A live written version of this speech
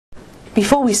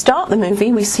Before we start the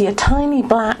movie, we see a tiny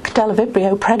black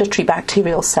Bdellovibrio predatory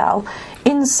bacterial cell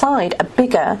inside a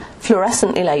bigger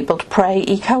fluorescently labelled prey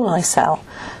E. coli cell.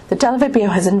 The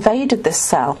Bdellovibrio has invaded this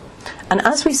cell, and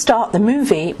as we start the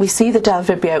movie, we see the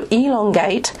Bdellovibrio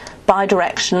elongate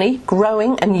bidirectionally,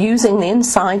 growing and using the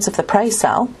insides of the prey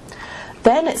cell.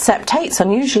 Then it septates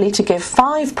unusually to give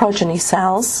 5 progeny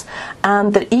cells,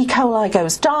 and the E. coli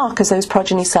goes dark as those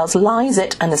progeny cells lyse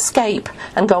it and escape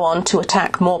and go on to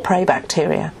attack more prey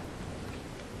bacteria.